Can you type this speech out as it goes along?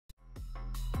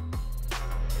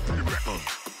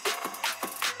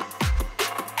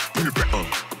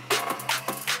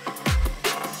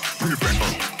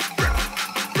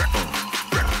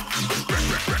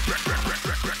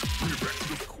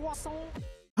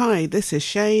Hi, this is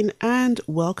Shane and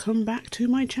welcome back to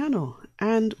my channel.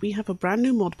 And we have a brand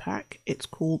new mod pack. It's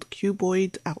called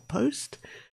Cuboid Outpost.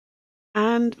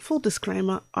 And full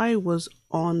disclaimer, I was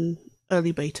on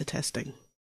early beta testing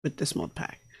with this mod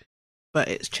pack. But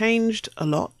it's changed a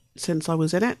lot since I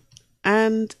was in it.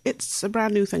 And it's a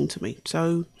brand new thing to me.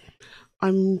 So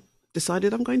I'm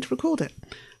decided I'm going to record it.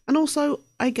 And also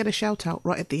I get a shout out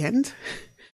right at the end.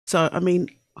 So, I mean,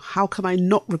 how can I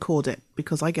not record it?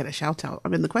 Because I get a shout out.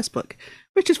 I'm in the quest book,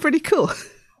 which is pretty cool.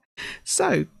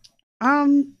 So,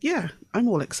 yeah, I'm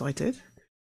all excited.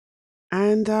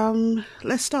 And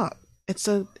let's start.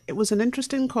 It was an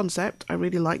interesting concept. I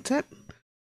really liked it.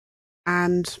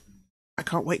 And I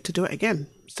can't wait to do it again.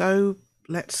 So,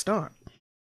 let's start.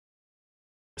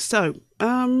 So,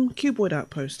 Cuboid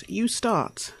Outpost. You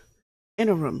start in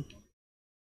a room.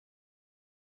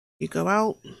 You go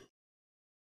out.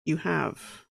 You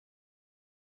have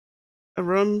a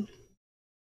room,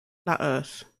 that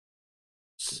earth,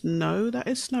 snow, that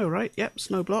is snow, right? Yep,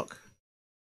 snow block.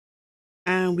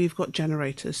 And we've got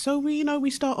generators. So we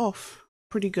start off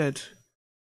pretty good.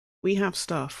 We have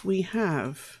stuff. We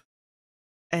have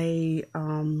a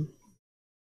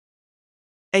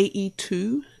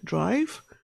AE2 drive.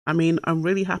 I mean, I'm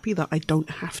really happy that I don't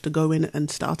have to go in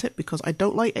and start it because I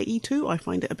don't like AE2. I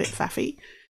find it a bit faffy.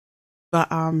 But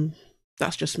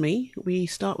that's just me. We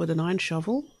start with an iron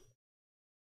shovel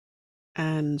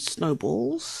and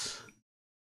snowballs.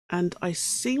 And I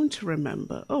seem to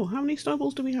remember... Oh, how many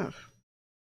snowballs do we have?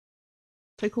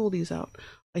 Take all these out.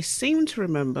 I seem to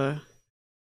remember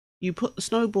you put the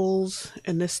snowballs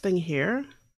in this thing here.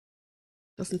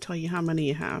 Doesn't tell you how many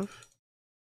you have.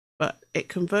 But it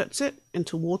converts it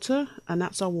into water, and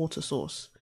that's our water source.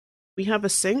 We have a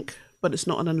sink, but it's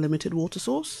not an unlimited water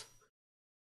source.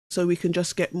 So we can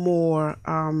just get more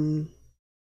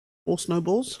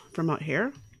snowballs from out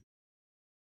here.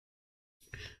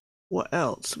 What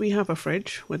else? We have a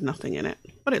fridge with nothing in it,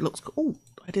 but it looks cool. Oh,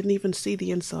 I didn't even see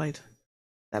the inside.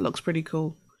 That looks pretty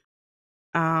cool.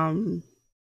 We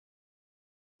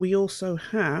also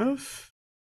have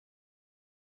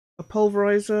a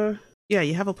pulverizer. Yeah,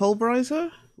 you have a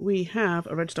pulverizer. We have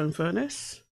a redstone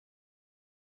furnace,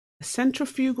 a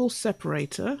centrifugal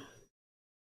separator.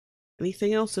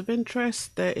 Anything else of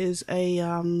interest? There is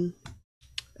a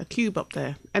cube up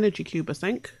there, energy cube, I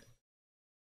think.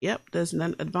 Yep, there's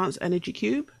an advanced energy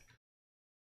cube.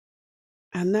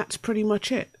 And that's pretty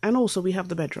much it. And also we have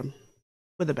the bedroom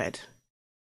with a bed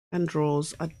and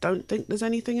drawers. I don't think there's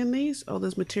anything in these. Oh,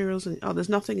 there's materials and there's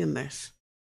nothing in this.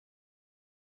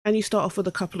 And you start off with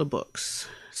a couple of books.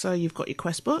 So you've got your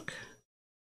quest book,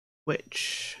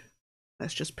 which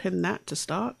let's just pin that to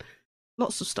start.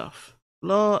 Lots of stuff.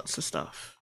 Lots of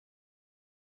stuff.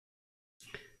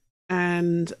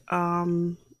 And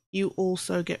you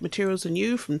also get materials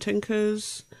anew from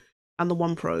Tinkers and the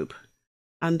one probe.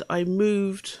 And I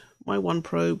moved my one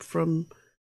probe from...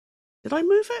 Did I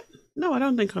move it? No, I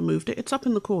don't think I moved it. It's up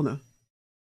in the corner.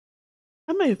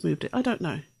 I may have moved it. I don't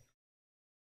know.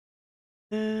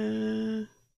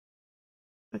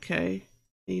 Okay.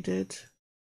 Needed.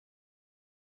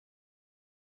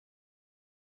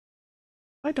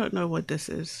 I don't know what this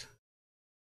is.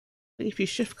 I think if you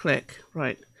shift click,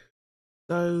 right.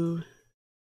 So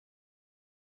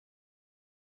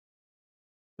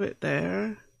put it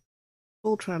there.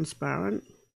 Full transparent.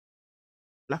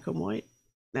 Black and white.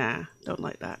 Nah, don't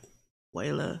like that.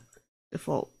 Whaler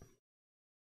default.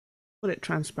 Put it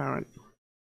transparent.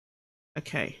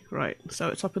 Okay, right. So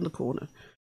it's up in the corner.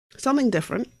 Something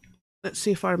different. Let's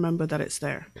see if I remember that it's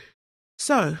there.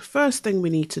 So, first thing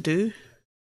we need to do,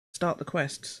 start the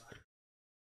quests.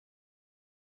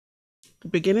 The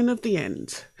beginning of the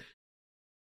end.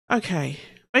 Okay,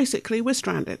 basically we're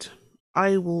stranded.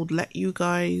 I will let you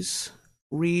guys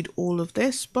read all of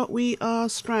this, but we are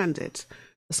stranded.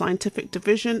 The scientific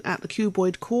division at the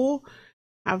Cuboid core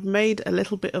have made a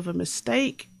little bit of a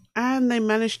mistake, and they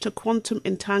managed to quantum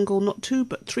entangle not 2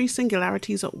 but 3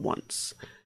 singularities at once.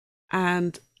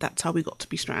 And that's how we got to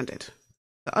be stranded.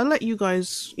 But I'll let you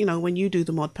guys, when you do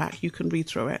the mod pack, you can read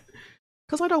through it,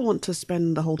 because I don't want to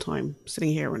spend the whole time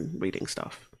sitting here and reading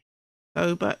stuff.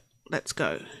 So, but let's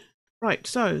go. Right,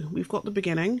 so we've got the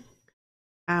beginning.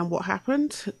 And what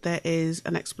happened? There is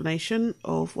an explanation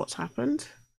of what's happened.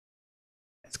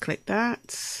 Let's click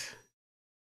that.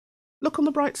 Look on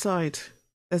the bright side.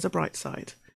 There's a bright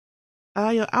side.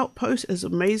 Your outpost is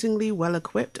amazingly well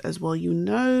equipped as well.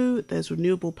 There's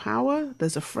renewable power.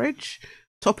 There's a fridge,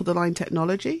 top of the line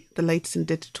technology, the latest in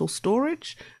digital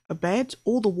storage, a bed,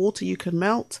 all the water you can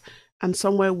melt, and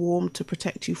somewhere warm to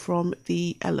protect you from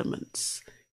the elements.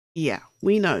 Yeah,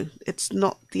 we know it's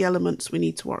not the elements we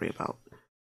need to worry about.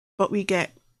 but we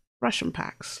get ration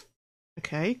packs.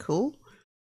 Okay, cool.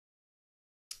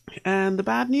 And the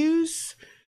bad news,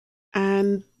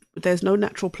 and there's no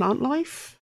natural plant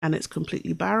life, and it's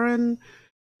completely barren.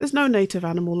 There's no native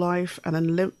animal life,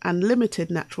 and limited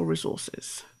natural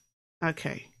resources.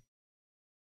 Okay.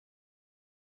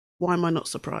 Why am I not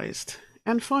surprised?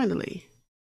 And finally,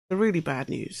 the really bad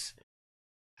news.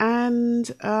 And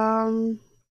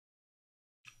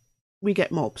we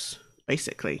get mobs,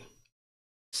 basically.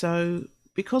 So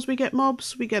because we get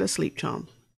mobs, we get a sleep charm.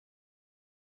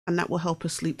 And that will help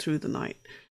us sleep through the night.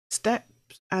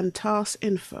 Steps and task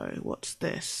info. What's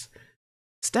this?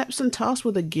 Steps and tasks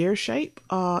with a gear shape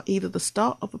are either the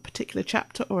start of a particular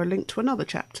chapter or a link to another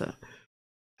chapter.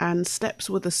 And steps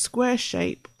with a square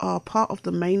shape are part of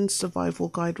the main survival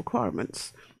guide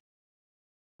requirements.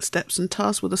 Steps and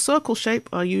tasks with a circle shape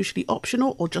are usually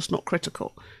optional or just not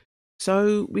critical.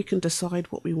 So we can decide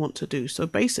what we want to do. So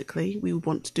basically, we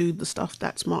want to do the stuff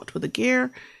that's marked with a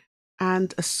gear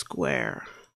and a square.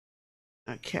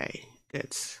 Okay,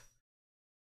 good.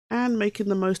 And making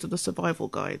the most of the survival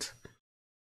guide.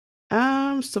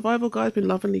 Survival guide's been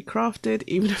lovingly crafted,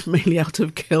 even if mainly out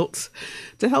of guilt,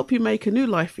 to help you make a new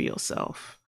life for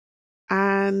yourself.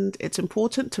 And it's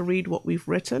important to read what we've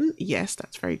written. Yes,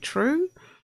 that's very true.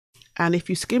 And if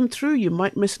you skim through, you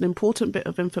might miss an important bit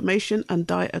of information and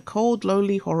die a cold,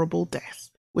 lonely, horrible death,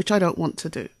 which I don't want to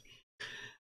do.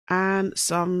 And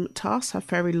some tasks have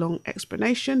very long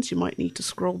explanations. You might need to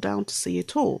scroll down to see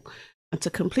it all. And to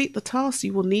complete the task,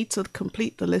 you will need to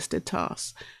complete the listed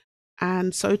tasks.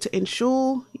 And so to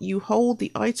ensure you hold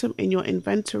the item in your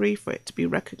inventory for it to be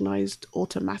recognized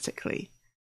automatically.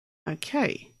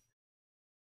 Okay.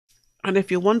 And if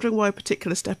you're wondering why a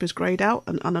particular step is grayed out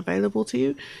and unavailable to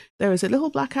you, there is a little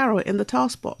black arrow in the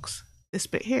task box. This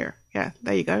bit here. Yeah,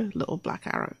 there you go, little black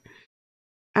arrow.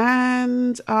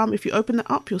 And if you open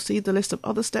it up, you'll see the list of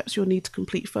other steps you'll need to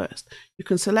complete first. You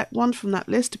can select one from that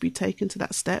list to be taken to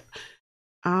that step.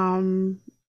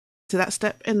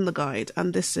 In the guide,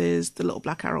 and this is the little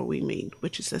black arrow we mean,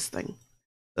 which is this thing.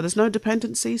 So there's no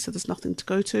dependency, so there's nothing to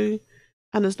go to,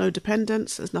 and there's no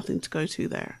dependence, there's nothing to go to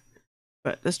there,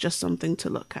 but there's just something to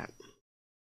look at.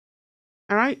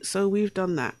 All right, so we've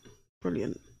done that.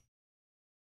 Brilliant.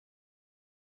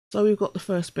 So we've got the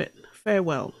first bit,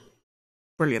 farewell.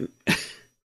 Brilliant.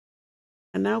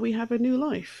 And now we have a new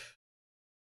life.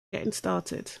 Getting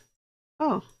started.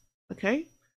 Oh, okay.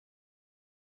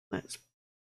 Let's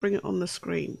bring it on the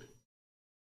screen.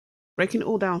 Breaking it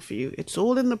all down for you. It's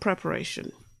all in the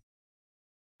preparation.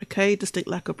 Okay, distinct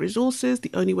lack of resources. The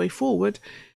only way forward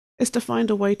is to find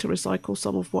a way to recycle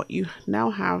some of what you now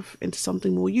have into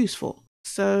something more useful.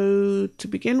 So to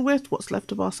begin with, what's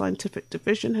left of our scientific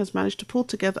division has managed to pull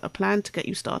together a plan to get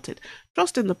you started.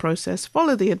 Trust in the process,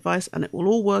 follow the advice, and it will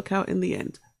all work out in the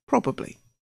end. Probably.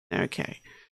 Okay.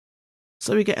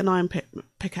 So we get an iron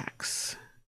pickaxe.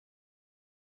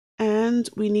 And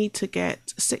we need to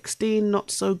get 16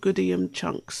 not-so-goodium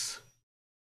chunks.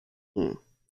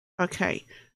 Okay,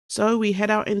 so we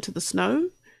head out into the snow,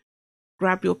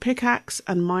 grab your pickaxe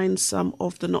and mine some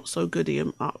of the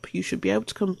not-so-goodium up. You should be able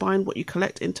to combine what you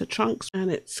collect into chunks,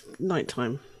 and it's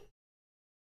nighttime.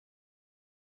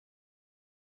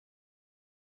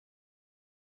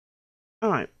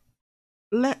 Alright,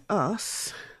 now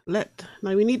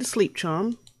we need a sleep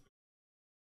charm.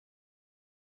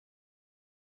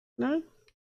 No?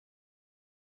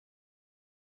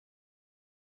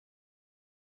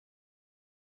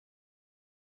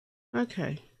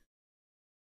 Okay.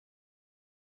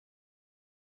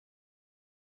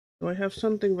 Do I have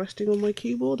something resting on my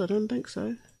keyboard? I don't think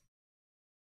so.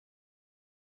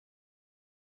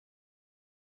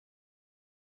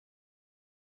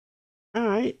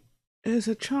 Alright, there's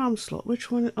a charm slot.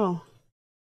 Which one? Oh,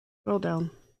 scroll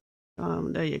down.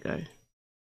 There you go.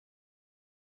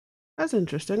 That's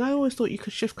interesting. I always thought you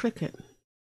could shift click it.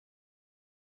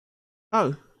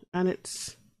 Oh, and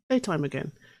it's daytime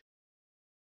again.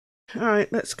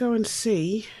 Alright, let's go and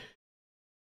see.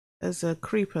 There's a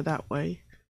creeper that way.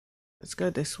 Let's go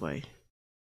this way.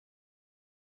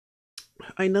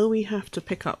 I know we have to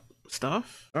pick up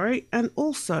stuff. Alright, and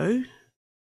also...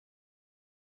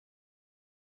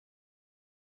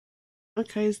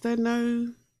 Okay, is there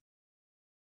no...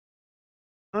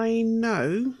 I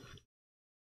know...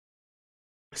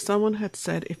 Someone had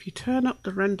said if you turn up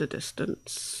the render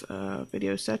distance,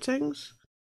 video settings,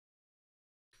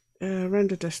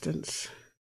 render distance,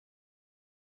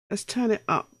 let's turn it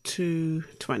up to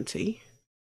 20,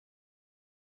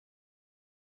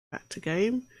 back to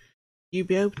game, you'll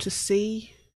be able to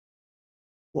see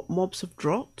what mobs have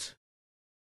dropped,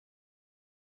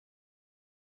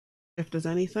 if there's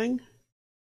anything.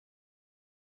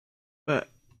 but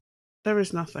there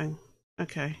is nothing.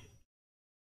 Okay.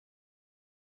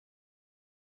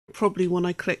 Probably when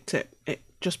I clicked it, it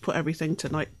just put everything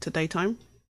to daytime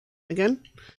again.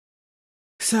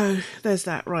 So there's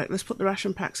that. Right, let's put the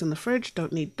ration packs in the fridge.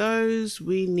 Don't need those.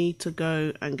 We need to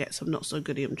go and get some not so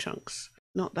goodium chunks.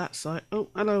 Not that side. Oh,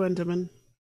 hello, Enderman.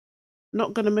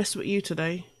 Not gonna mess with you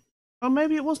today. Oh,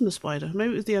 maybe it wasn't a spider.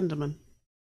 Maybe it was the Enderman.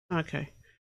 Okay.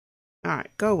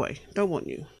 Alright, go away. Don't want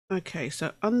you. Okay,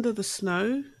 so under the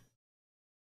snow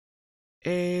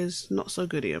is not so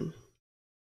goodium.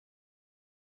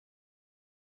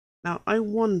 Now, I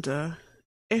wonder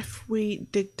if we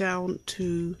dig down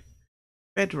to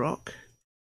bedrock,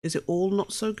 is it all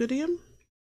not so goodium?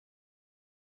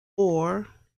 Or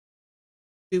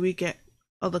do we get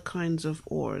other kinds of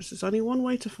ores? There's only one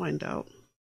way to find out.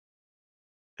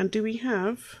 And do we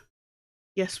have?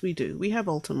 Yes, we do. We have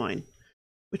ultimine,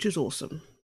 which is awesome.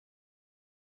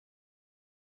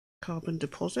 Carbon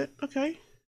deposit, okay.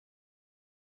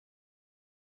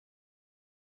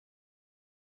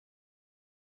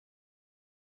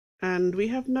 And we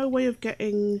have no way of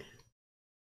getting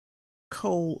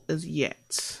coal as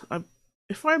yet.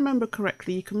 If I remember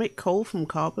correctly, you can make coal from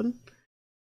carbon,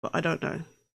 but I don't know.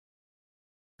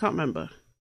 Can't remember.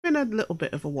 Been a little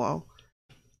bit of a while.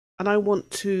 And I want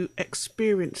to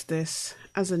experience this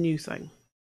as a new thing.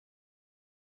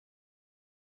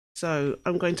 So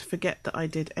I'm going to forget that I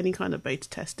did any kind of beta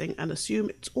testing and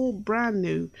assume it's all brand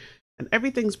new and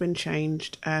everything's been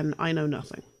changed and I know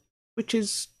nothing, which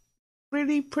is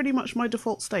really pretty much my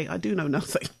default state. I do know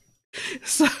nothing.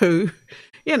 So,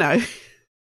 you know,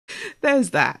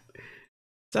 there's that.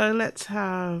 So let's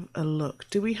have a look.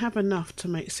 Do we have enough to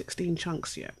make 16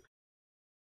 chunks yet?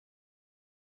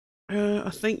 I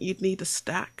think you'd need a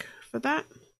stack for that.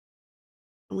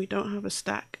 And we don't have a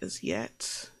stack as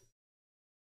yet.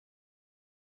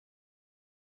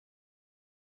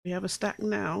 We have a stack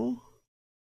now.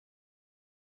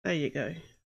 There you go.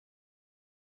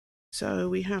 So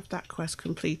we have that quest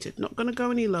completed. Not going to go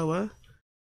any lower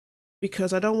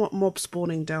because I don't want mobs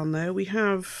spawning down there. We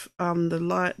have the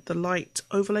light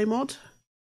overlay mod.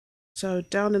 So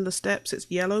down in the steps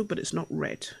it's yellow, but it's not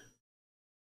red.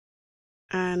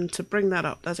 And to bring that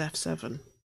up, that's F7.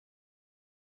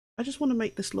 I just want to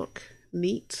make this look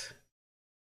neat.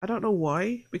 I don't know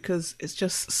why, because it's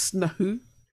just snow.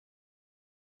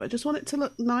 But I just want it to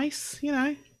look nice, you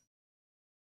know.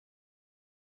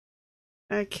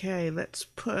 Okay, let's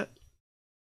put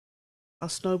our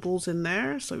snowballs in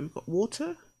there. So we've got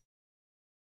water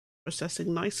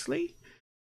processing nicely.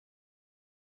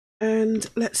 And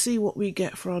let's see what we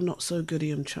get for our not so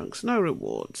goodium chunks. No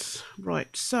rewards.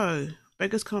 Right, so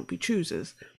beggars can't be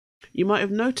choosers. You might have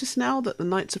noticed now that the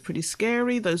nights are pretty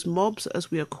scary. Those mobs,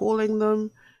 as we are calling them,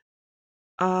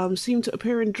 seem to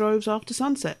appear in droves after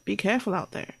sunset. Be careful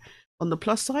out there. On the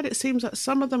plus side, it seems that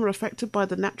some of them are affected by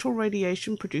the natural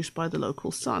radiation produced by the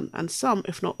local sun, and some,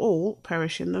 if not all,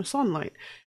 perish in the sunlight.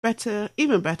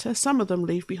 Even better, some of them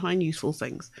leave behind useful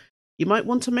things. You might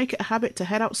want to make it a habit to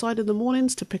head outside in the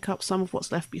mornings to pick up some of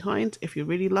what's left behind. If you're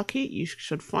really lucky, you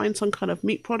should find some kind of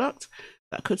meat product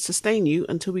that could sustain you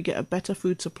until we get a better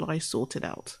food supply sorted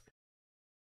out.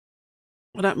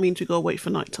 Well, that means we gotta wait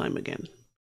for nighttime again.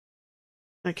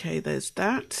 Okay, there's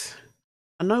that.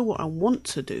 I know what I want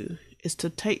to do is to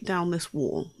take down this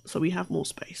wall so we have more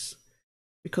space.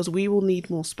 Because we will need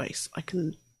more space. I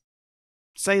can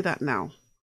say that now.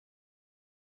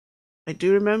 I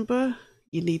do remember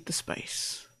you need the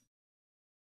space.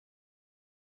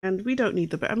 And we don't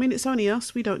need the bed. I mean, it's only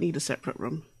us. We don't need a separate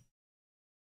room.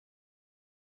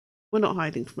 We're not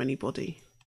hiding from anybody.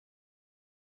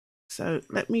 So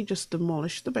let me just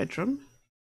demolish the bedroom.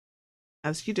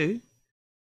 As you do.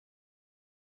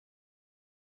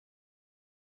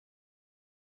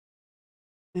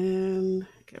 And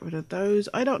get rid of those.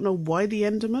 I don't know why the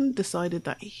Enderman decided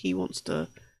that he wants to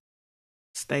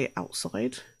stay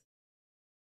outside.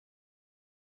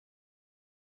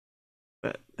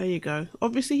 But there you go.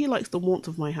 Obviously he likes the warmth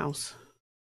of my house.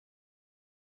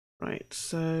 Right,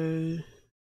 so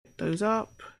pick those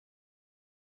up.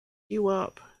 You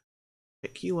up.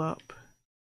 Pick you up.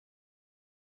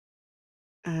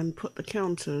 And put the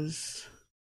counters,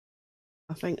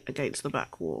 I think, against the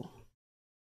back wall.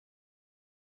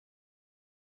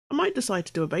 I might decide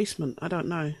to do a basement. I don't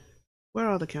know. Where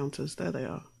are the counters? There they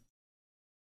are.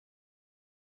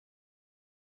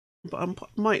 But I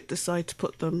might decide to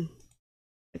put them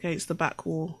against the back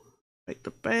wall. Make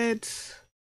the bed.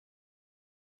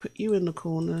 Put you in the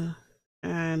corner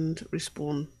and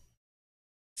respawn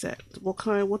set.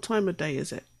 What time of day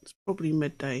is it? It's probably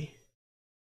midday.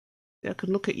 Yeah, I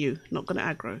can look at you. Not going to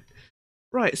aggro.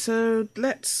 Right, so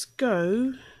let's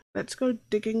go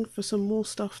digging for some more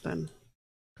stuff then.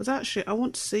 Because actually I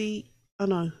want to see, oh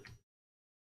no,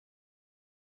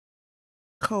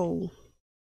 coal.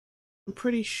 I'm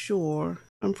pretty sure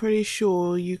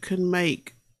you can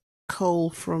make coal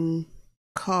from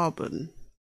carbon.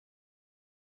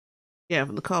 Yeah,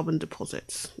 from the carbon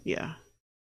deposits. Yeah.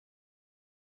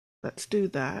 Let's do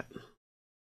that.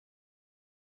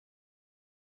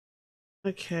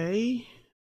 Okay.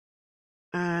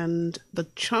 And the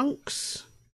chunks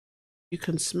you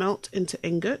can smelt into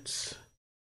ingots.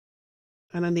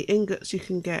 And then the ingots you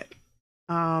can get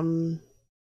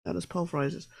that is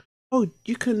pulverizers. Oh,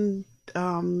 you can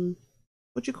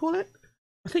what do you call it?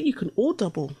 I think you can ore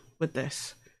double with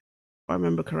this, if I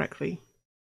remember correctly.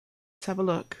 Let's have a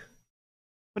look.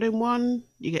 Put in one,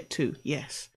 you get two,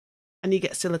 yes. And you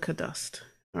get silica dust.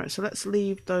 Alright, so let's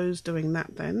leave those doing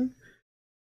that then.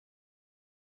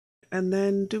 And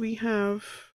then do we have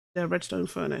the redstone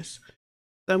furnace?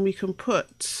 Then we can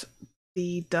put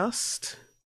the dust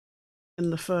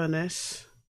in the furnace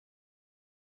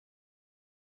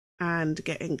and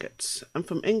get ingots. And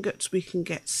from ingots we can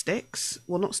get sticks.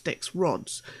 Well, not sticks,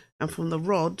 rods. And from the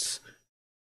rods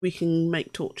we can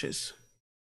make torches.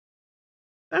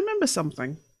 I remember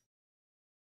something.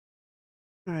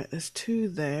 Alright, there's two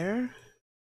there.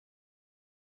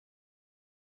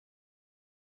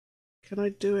 Can I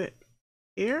do it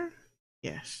here?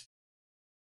 Yes.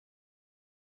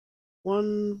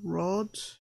 One rod.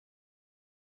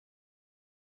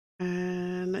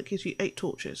 And that gives you 8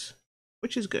 torches,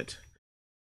 which is good.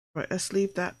 Right, let's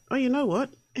leave that. Oh, you know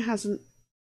what? It hasn't.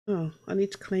 Oh, I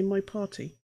need to claim my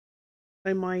party.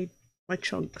 Claim my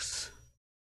chunks.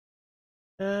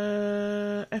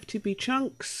 FTB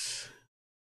chunks.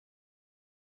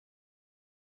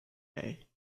 Okay.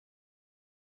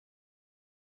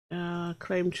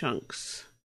 Claim chunks.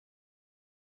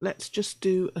 Let's just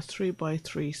do a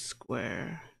 3x3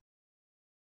 square.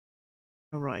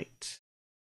 Alright.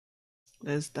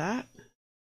 There's that.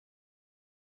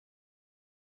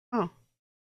 Oh.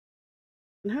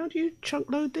 And how do you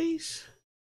chunk load these?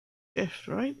 Shift,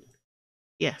 right?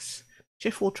 Yes.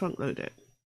 Shift will trunk load it.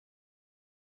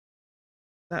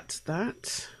 That's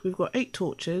that. We've got 8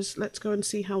 torches. Let's go and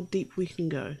see how deep we can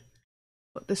go.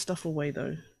 Put this stuff away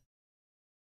though,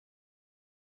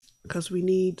 because we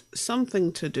need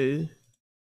something to do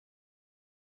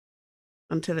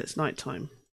until it's nighttime.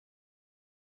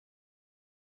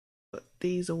 Put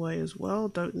these away as well.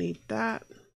 Don't need that.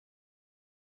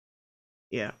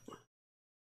 Yeah.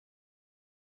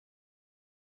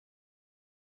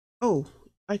 Oh,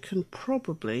 I can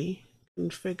probably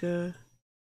configure.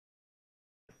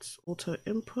 It's auto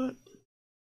input,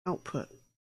 output,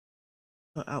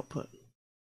 output.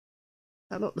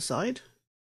 Is that not the side?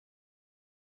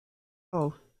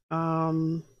 Oh,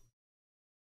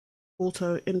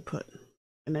 auto input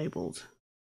enabled.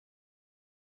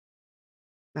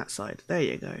 That side. There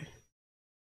you go.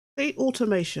 See,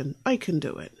 automation. I can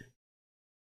do it.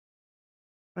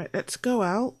 Right, let's go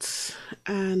out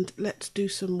and let's do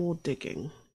some more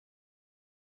digging.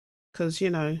 Because, you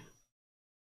know,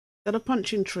 instead of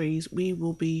punching trees, we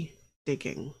will be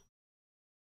digging.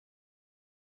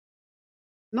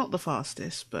 Not the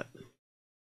fastest, but,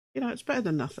 you know, it's better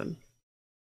than nothing.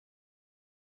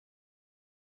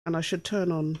 And I should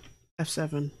turn on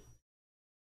F7.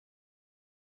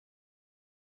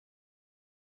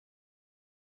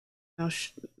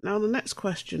 Now the next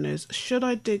question is, should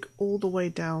I dig all the way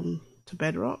down to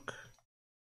bedrock?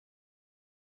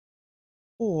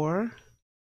 Or,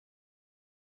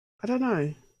 I don't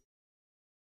know.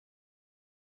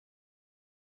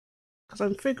 Because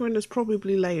I'm figuring there's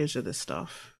probably layers of this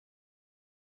stuff.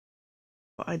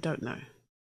 But I don't know.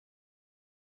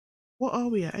 What are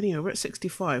we at anyway? We're at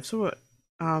 65, so we're at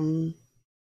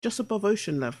just above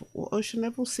ocean level. Or ocean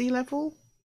level, sea level?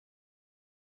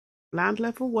 Land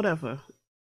level, whatever.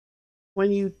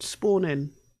 When you spawn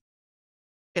in,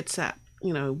 it's at,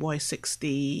 you know,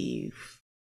 Y65,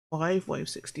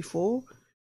 Y64.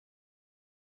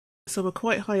 So we're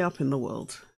quite high up in the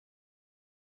world.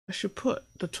 I should put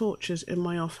the torches in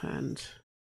my offhand.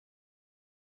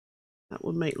 That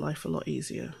would make life a lot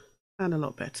easier and a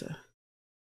lot better.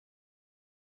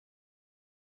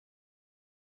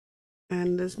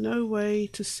 And there's no way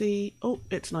to see. Oh,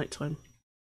 it's nighttime.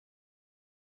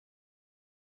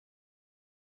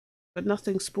 But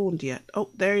nothing spawned yet. Oh,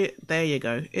 there you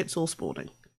go. It's all spawning.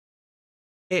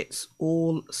 It's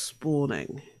all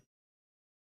spawning.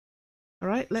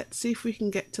 Alright, let's see if we can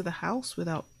get to the house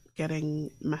without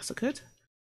getting massacred.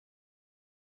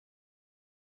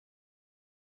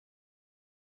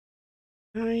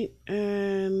 Alright,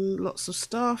 and lots of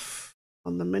stuff.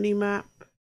 on the mini map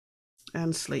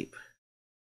and sleep.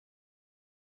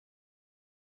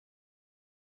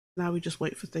 Now we just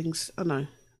wait for things. Oh no,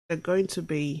 they're going to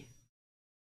be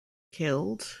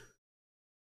killed.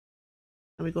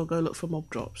 And we gotta go look for mob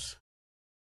drops.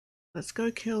 Let's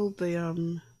go kill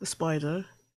the spider.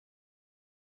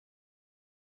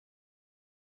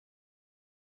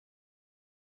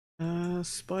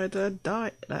 Spider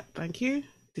die. Thank you.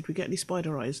 Did we get any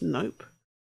spider eyes? Nope.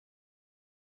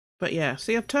 But yeah,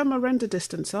 see, I've turned my render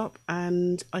distance up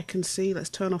and I can see,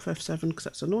 let's turn off F7 because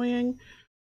that's annoying.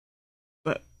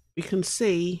 But we can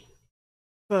see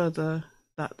further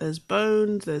that there's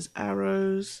bones, there's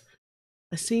arrows.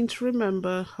 I seem to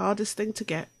remember hardest thing to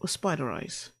get was spider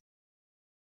eyes.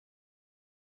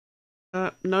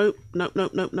 Nope, not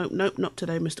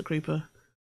today, Mr. Creeper.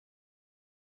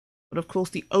 But of course,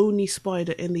 the only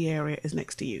spider in the area is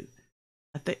next to you.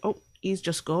 I think. Oh, he's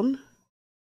just gone.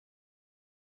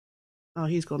 Oh,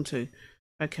 he's gone too.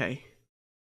 Okay.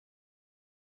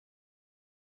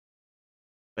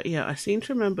 But yeah, I seem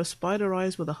to remember spider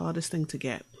eyes were the hardest thing to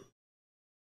get.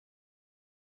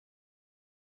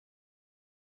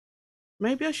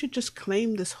 Maybe I should just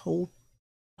claim this whole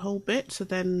bit, so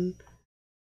then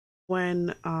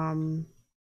when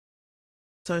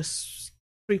so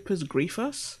creepers grief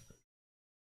us,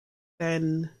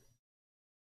 then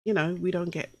you know we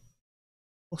don't get,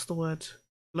 what's the word,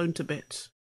 blown to bits.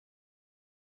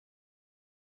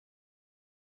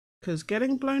 Because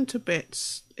getting blown to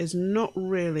bits is not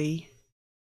really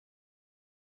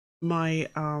my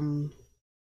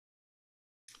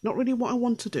not really what I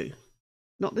want to do.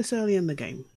 Not this early in the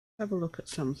game. Have a look at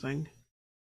something.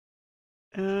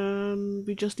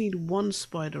 We just need one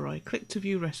spider eye. Click to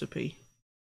view recipe.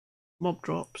 Mob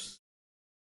drops.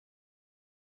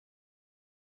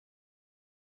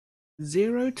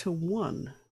 0 to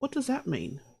 1. What does that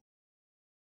mean?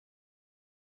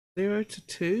 0 to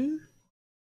 2?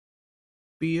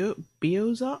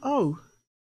 Bios are? Oh!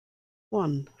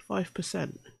 1.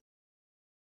 5%.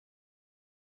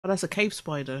 Oh, that's a cave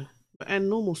spider. And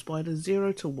normal spider,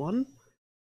 0 to 1.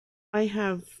 I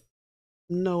have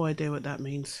no idea what that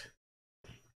means.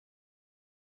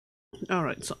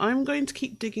 Alright, so I'm going to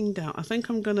keep digging down. I think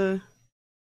I'm gonna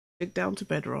dig down to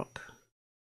bedrock.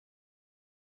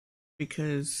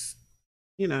 Because,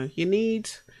 you know, we need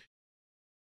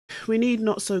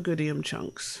not so goodium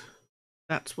chunks.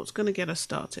 That's what's going to get us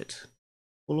started.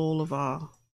 For all of our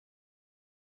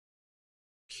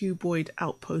Cuboid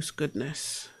Outpost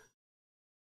goodness.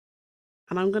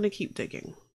 And I'm going to keep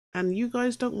digging. And you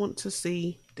guys don't want to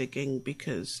see digging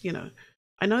because, you know,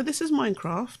 I know this is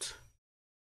Minecraft.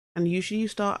 And usually you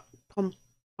start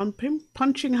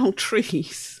punching out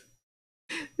trees.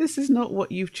 This is not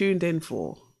what you've tuned in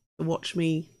for. To watch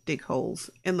me dig holes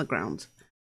in the ground.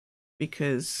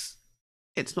 Because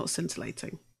it's not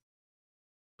scintillating.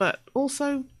 But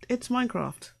also, it's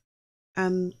Minecraft.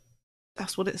 And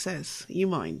that's what it says. You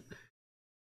mine.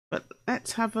 But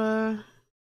let's have a...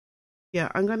 Yeah,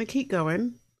 I'm going to keep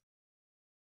going.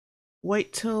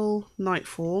 Wait till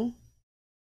nightfall.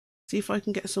 See if I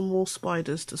can get some more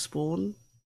spiders to spawn.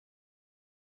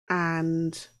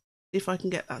 And see if I can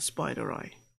get that spider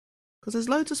eye. Because there's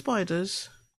loads of spiders.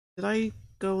 Did I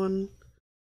go and...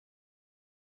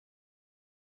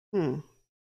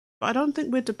 But I don't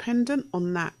think we're dependent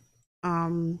on that.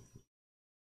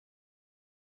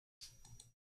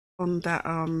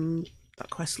 That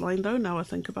quest line though, now I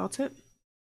think about it.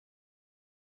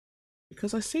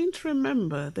 Because I seem to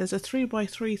remember there's a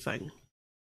 3x3 thing.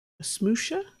 A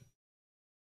smoosher?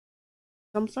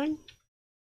 Something?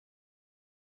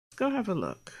 Let's go have a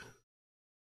look.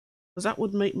 Because that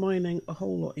would make mining a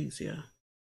whole lot easier.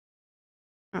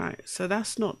 Alright, so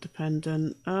that's not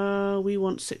dependent. We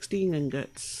want 16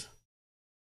 ingots.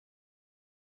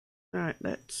 Alright,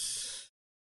 let's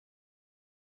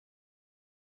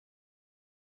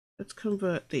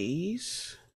convert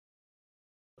these.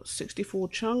 Got 64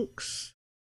 chunks.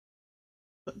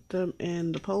 Put them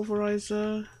in the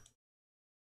pulverizer.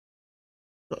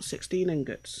 Got 16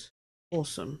 ingots.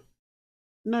 Awesome.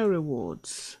 No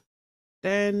rewards.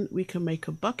 Then we can make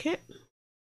a bucket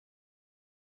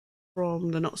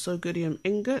from the not so goodium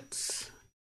ingots.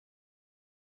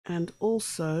 And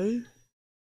also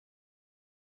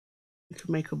we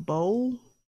can make a bowl.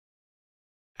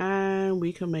 And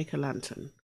we can make a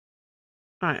lantern.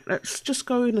 Alright, let's just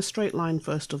go in a straight line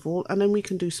first of all, and then we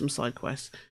can do some side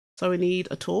quests. So we need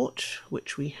a torch,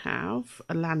 which we have,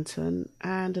 a lantern,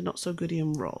 and a not so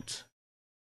goodium rod.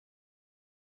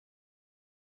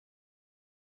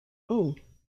 Oh,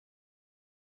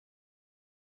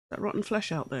 that rotten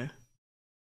flesh out there.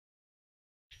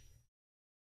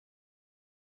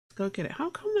 Let's go get it. How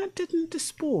come that didn't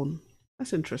despawn?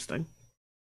 That's interesting.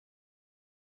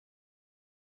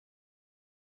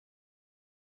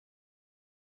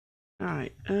 All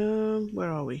right, where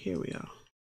are we? Here we are.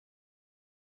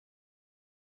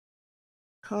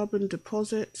 Carbon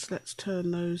deposits, let's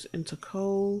turn those into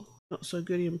coal. Not so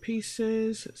good in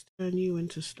pieces, let's turn you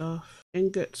into stuff.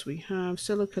 Ingots we have,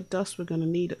 silica dust we're going to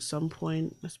need at some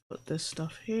point. Let's put this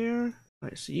stuff here.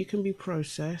 Right, so you can be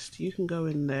processed, you can go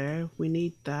in there, we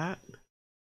need that.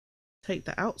 Take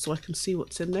that out so I can see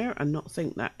what's in there and not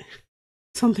think that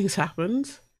something's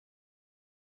happened.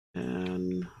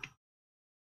 And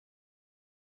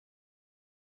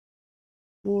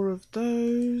more of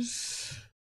those.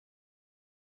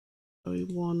 So we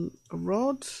want a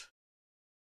rod.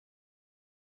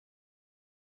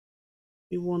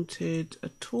 We wanted a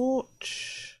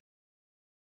torch.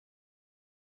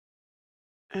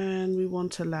 And we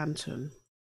want a lantern.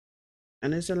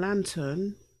 And is a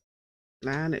lantern,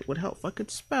 and it would help if I could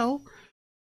spell.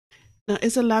 Now,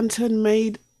 is a lantern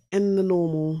made in the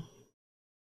normal?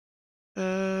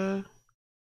 We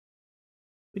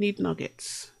need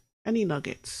nuggets. Any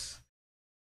nuggets?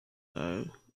 So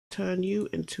turn you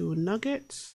into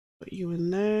nuggets. Put you in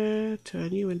there.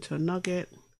 Turn you into a nugget.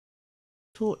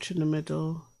 Torch in the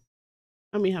middle.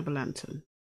 And we have a lantern.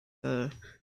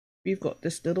 We've got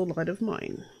this little light of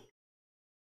mine.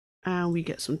 And we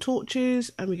get some torches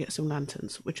and we get some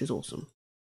lanterns, which is awesome.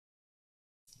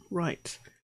 Right.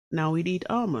 Now we need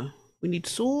armor. We need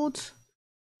swords,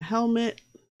 a helmet,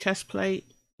 chest plate,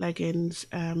 leggings,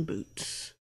 and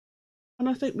boots. And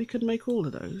I think we could make all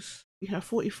of those. We have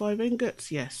 45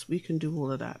 ingots. Yes, we can do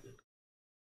all of that.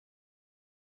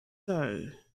 So,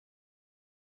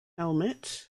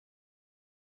 helmet,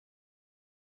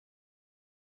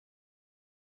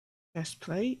 chest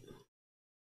plate,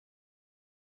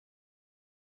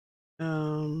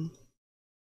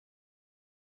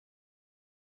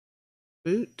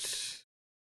 boots,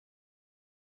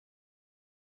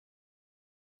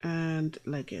 and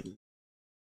legging.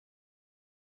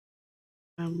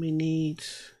 And we need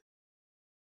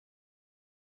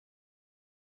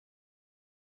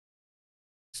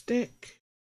stick,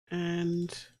 and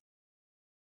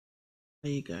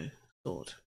there you go,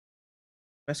 sword.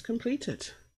 Quest completed.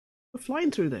 We're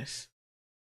flying through this.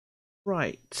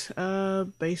 Right,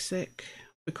 basic,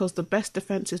 because the best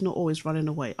defense is not always running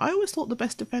away. I always thought the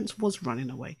best defense was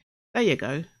running away. There you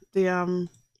go, the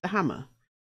hammer.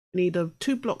 We need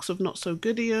 2 blocks of not so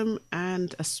goodium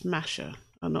and a smasher.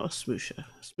 Oh, not a smoosher.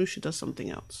 A smoosher does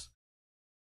something else.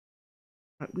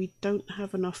 Right, we don't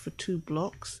have enough for 2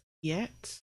 blocks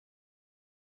yet.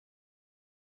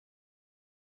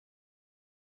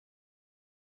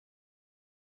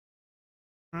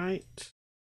 Right.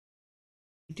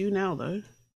 We do now though.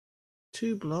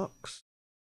 2 blocks.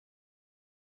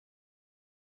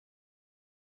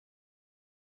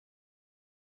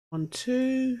 1,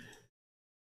 2.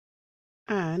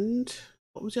 And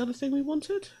what was the other thing we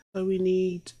wanted? So we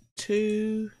need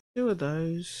 2 of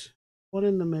those, 1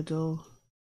 in the middle,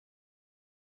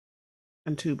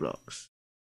 and 2 blocks.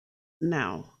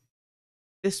 Now,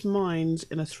 this mine's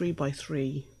in a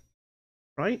 3x3,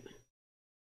 right?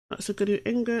 That's a good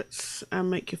ingots and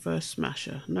make your first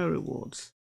smasher. No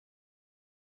rewards.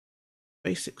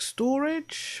 Basic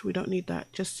storage, we don't need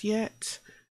that just yet.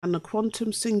 And the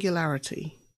quantum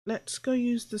singularity. Let's go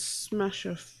use the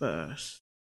smasher first.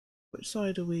 Which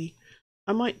side are we?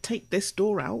 I might take this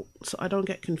door out so I don't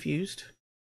get confused.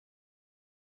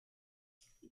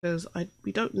 Because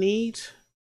we don't need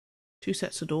 2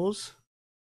 sets of doors.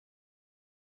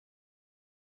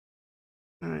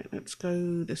 Alright, let's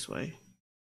go this way.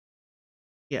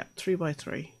 Yeah,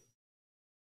 3x3.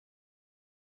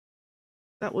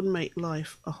 That would make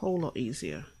life a whole lot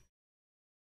easier.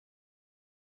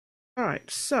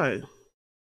 Alright, so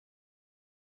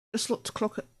just looked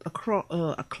across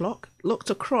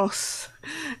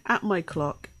at my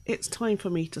clock. It's time for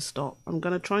me to stop. I'm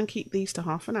going to try and keep these to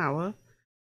half an hour.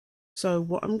 So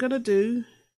what I'm going to do,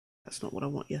 that's not what I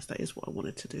want. Yes, that is what I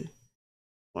wanted to do.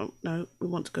 Well, no, we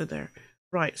want to go there.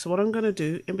 Right, so what I'm going to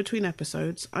do in between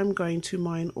episodes, I'm going to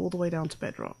mine all the way down to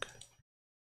bedrock.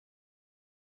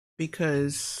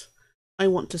 Because I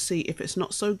want to see if it's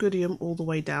not so goodium all the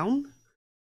way down,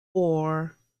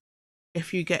 or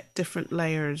if you get different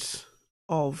layers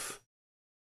of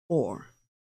ore.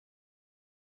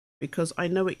 Because I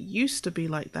know it used to be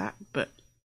like that, but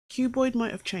Cuboid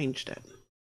might have changed it.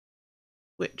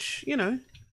 Which, you know,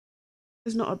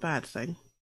 is not a bad thing.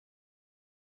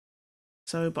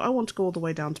 So, but I want to go all the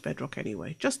way down to bedrock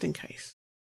anyway, just in case.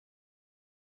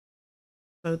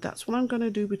 So that's what I'm going to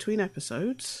do between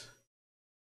episodes.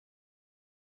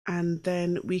 and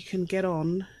then we can get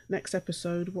on next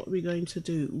episode. What are we going to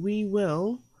do? We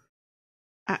will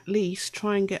at least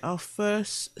try and get our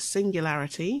first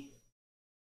singularity,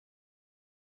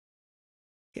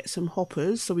 get some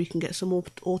hoppers so we can get some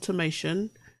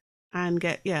automation and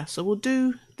get, yeah, so we'll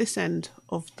do this end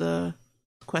of the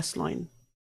quest line.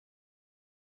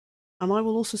 And I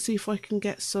will also see if I can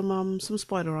get some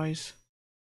spider eyes,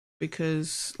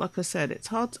 because like I said, it's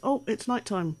hard. Oh, it's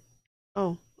nighttime.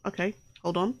 Oh, okay,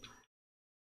 hold on.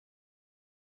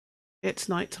 It's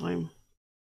nighttime.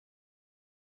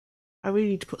 I really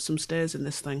need to put some stairs in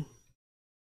this thing.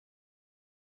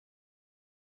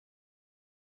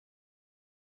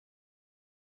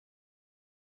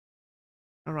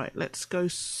 All right, let's go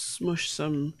smush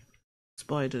some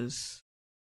spiders.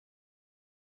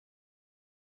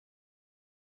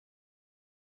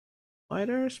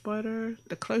 Spider, spider.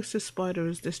 The closest spider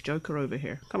is this joker over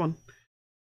here. Come on.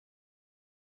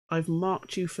 I've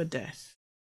marked you for death.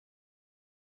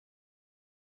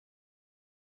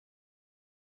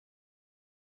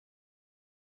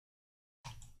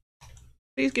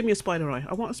 Please give me a spider eye.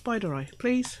 I want a spider eye.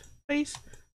 Please, please,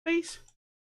 please.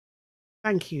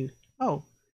 Thank you. Oh,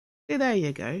 see, there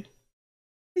you go.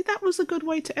 See, that was a good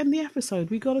way to end the episode.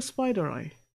 We got a spider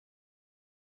eye.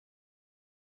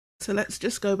 So let's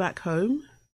just go back home.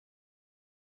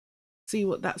 See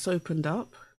what that's opened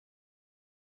up.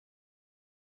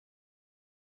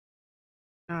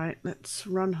 All right, let's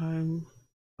run home.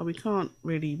 Oh, we can't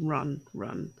really run.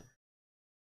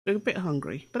 We're a bit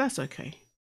hungry, but that's okay.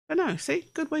 But no, see,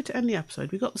 good way to end the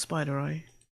episode. We got the spider eye.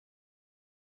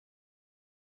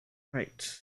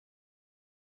 Right.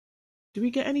 Do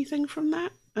we get anything from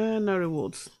that? No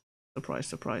rewards. Surprise,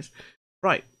 surprise.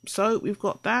 Right, so we've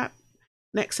got that.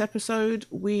 Next episode,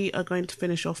 we are going to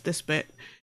finish off this bit,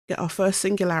 get our first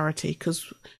singularity,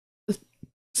 because the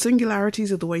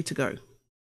singularities are the way to go.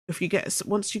 If you get,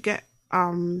 once you get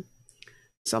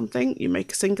something, you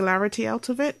make a singularity out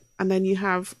of it, and then you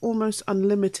have almost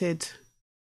unlimited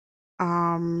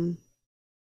an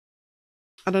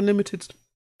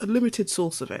unlimited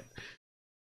source of it.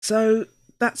 So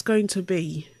that's going to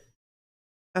be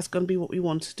what we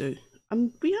want to do.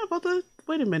 And we have other,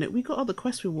 wait a minute, we got other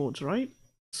quest rewards, right?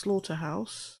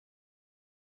 Slaughterhouse,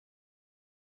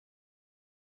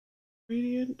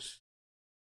 ingredients.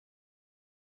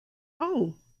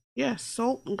 Oh yes,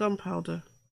 salt and gunpowder,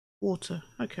 water.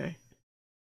 Okay.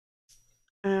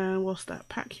 And what's that?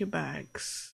 Pack your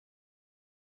bags.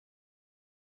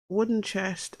 Wooden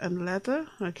chest and leather.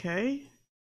 Okay.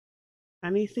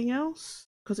 Anything else?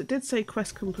 Because it did say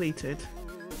quest completed.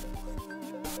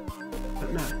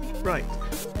 But no. Right.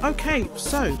 Okay,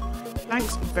 so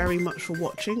thanks very much for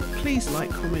watching. Please like,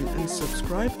 comment and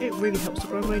subscribe. It really helps to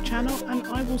grow my channel, and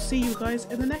I will see you guys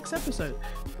in the next episode.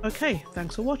 Okay,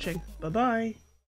 thanks for watching. Bye bye.